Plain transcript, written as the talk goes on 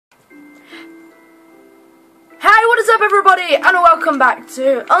up everybody, and welcome back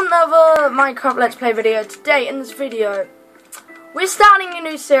to another Minecraft Let's Play video. Today in this video we're starting a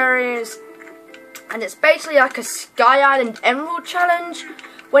new series, and it's basically like a Sky Island Emerald challenge.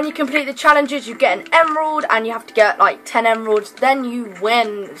 When you complete the challenges you get an emerald, and you have to get like 10 emeralds, then you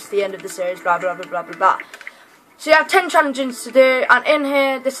win. It's the end of the series, blah blah blah blah blah blah. So you have 10 challenges to do, and in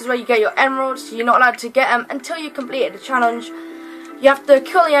here this is where you get your emeralds. So you're not allowed to get them until you completed the challenge. You have to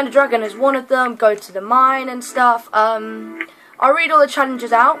kill the Ender Dragon as one of them, go to the mine and stuff. I'll read all the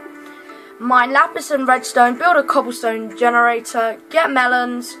challenges out. Mine lapis and redstone, build a cobblestone generator, get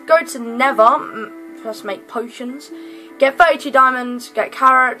melons, go to Nether, plus make potions, get 32 diamonds, get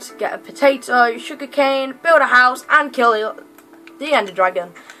carrots, get a potato, sugarcane, build a house, and kill the Ender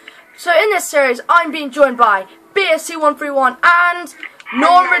Dragon. So in this series, I'm being joined by BSC131 and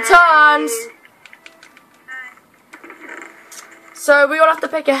Norm Returns. So we all have to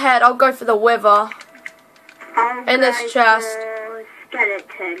pick a head. I'll go for the wither in this chest.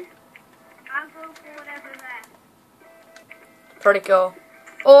 Skeleton. I'll go for whatever's there. Pretty cool.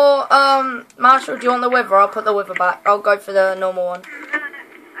 Or Marshall, do you want the wither? I'll put the wither back. I'll go for the normal one. No,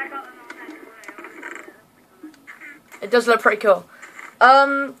 I got them all there. It does look pretty cool.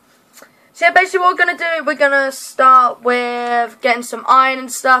 So yeah, basically what we're gonna do, we're gonna start with getting some iron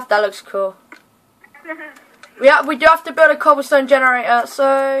and stuff. That looks cool. We do have to build a cobblestone generator,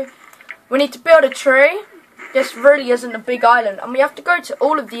 so we need to build a tree. This really isn't a big island, and we have to go to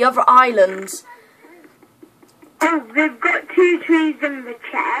all of the other islands. Oh, we've got 2 trees in the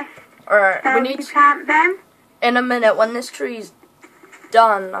chest. Alright, So we need to plant them. in a minute when this tree's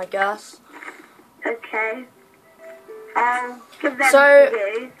done, I guess. Okay. I'll give them So to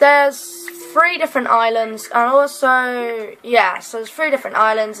you. there's 3 different islands, and also yeah, so there's 3 different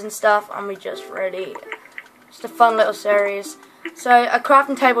islands and stuff, and we just really. Just a fun little series. So a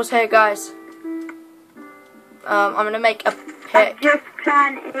crafting table's here, guys. I'm gonna make a pick I've just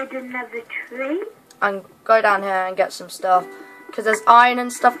planted another tree. and go down here and get some stuff, because there's iron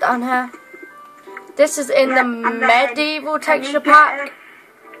and stuff down here. This is in the and then medieval can texture you get pack.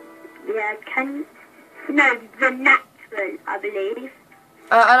 No, the natural, I believe.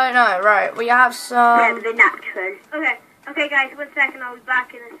 I don't know. Right, we have Yeah, some. the natural. Okay guys, 1 second, I'll be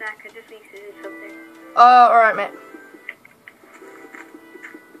back in a sec. I just need to do something. Oh, alright, mate.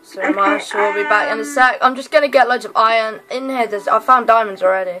 So Okay, Marshall will be back in a sec. I'm just gonna get loads of iron in here. I found diamonds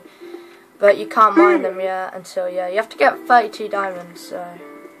already, but you can't mine them yet until you have to get 32 diamonds. So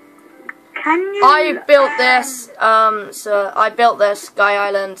Can you? I built this. So I built this Sky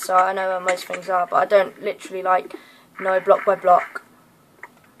Island, so I know where most things are, but I don't literally know block by block.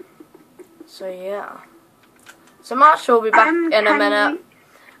 So yeah. So Marshall will be back in a minute.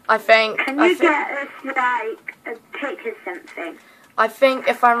 I think. Can you get us like a pick or something? I think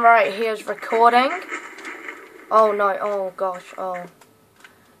if I'm right, he is recording. Oh no! Oh gosh! Oh.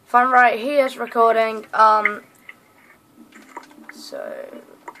 If I'm right, he is recording. So.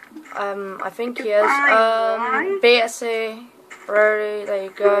 I think he is. BSC, Brody. There you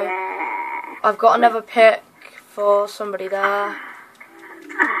go. Yeah. I've got another pick for somebody there.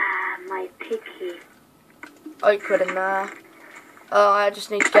 My picky. Oakwood in there. Oh, I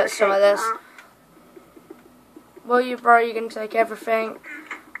just need to get some of this. Will you, bro? You can take everything.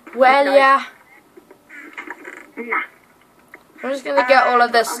 Well, No. yeah. Nah. I'm just gonna get all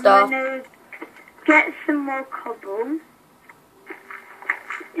of this stuff. I'm gonna get some more cobble.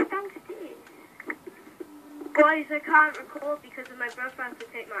 Guys, I can't record because of my brother has to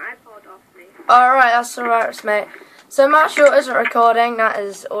take my iPod off me. Alright, that's alright, mate. So Marshall isn't recording, that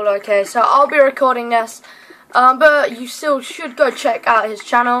is all okay. So I'll be recording this. But you still should go check out his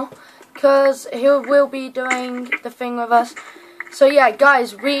channel, because he will be doing the thing with us. So yeah,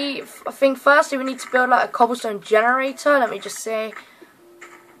 guys, I think firstly we need to build like a cobblestone generator. Let me just see.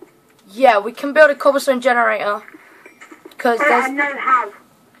 Yeah, we can build a cobblestone generator, because there's. I know how.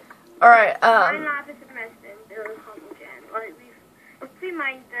 Alright, Mine lapis and redstone, build a cobble gen. Like we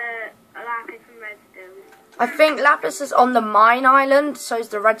mined the lapis and redstone. I think lapis is on the mine island, so is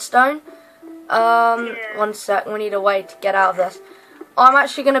the redstone. Yeah. 1 sec, we need a way to get out of this. I'm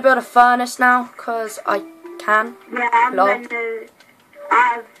actually going to build a furnace now, because I can. Yeah,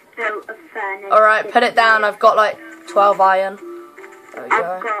 I've built a furnace. Alright, put it down. I've got like 12 iron. There we go.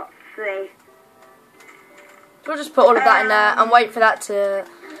 I've got 3. We'll just put all of that in there and wait for that to.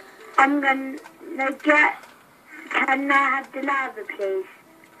 I'm gonna get. Can I have the lava, please?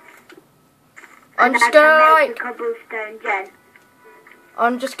 I'm And just I can gonna make a cobblestone gen.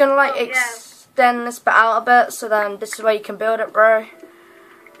 I'm just gonna extend this bit out a bit, so then this is where you can build it, bro.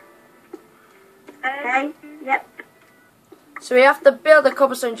 Okay. Yep. So we have to build the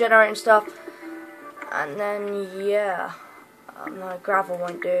cobblestone generator and stuff. And then, yeah. No, gravel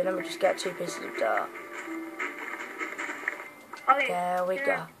won't do. Let me just get 2 pieces of dirt. Okay. There we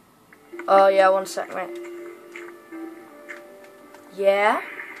go. Oh, yeah, 1 sec, mate. Yeah?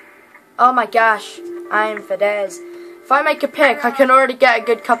 Oh my gosh. I'm for days. If I make a pick, I can already get a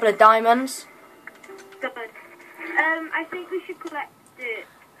good couple of diamonds. Good. I think we should collect it.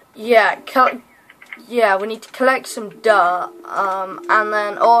 Yeah, we need to collect some dirt. And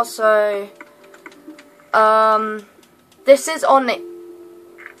then also, this is on it.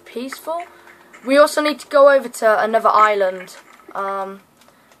 Peaceful. We also need to go over to another island.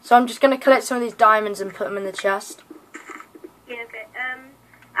 So I'm just gonna collect some of these diamonds and put them in the chest. Yeah, okay.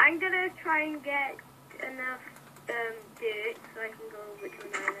 I'm gonna try and get enough dirt so I can go over to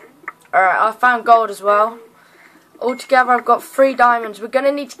an island. Alright, I found gold as well. Altogether I've got 3 diamonds. We're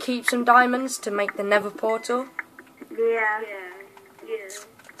gonna need to keep some diamonds to make the nether portal. Yeah. Yeah.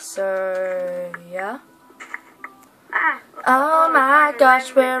 So, yeah. Oh my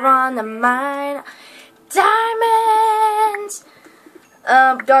gosh, we're on the mine. Diamonds!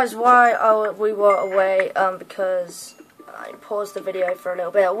 Guys, why we were away, because I paused the video for a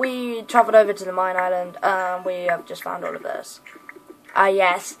little bit. We travelled over to the mine island, we have just found all of this.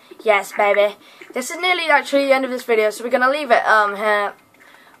 Yes, baby. This is nearly actually the end of this video, so we're going to leave it here.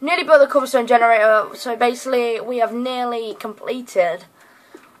 Nearly built the cobblestone generator, so basically we have nearly completed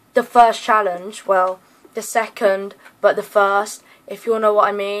the first challenge. Well, the second, but the first, if you all know what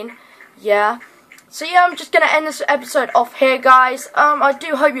I mean. Yeah. So yeah, I'm just going to end this episode off here, guys. I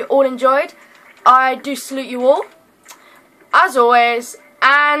do hope you all enjoyed. I do salute you all, as always,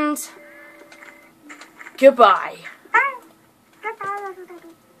 and goodbye. Goodbye, everybody.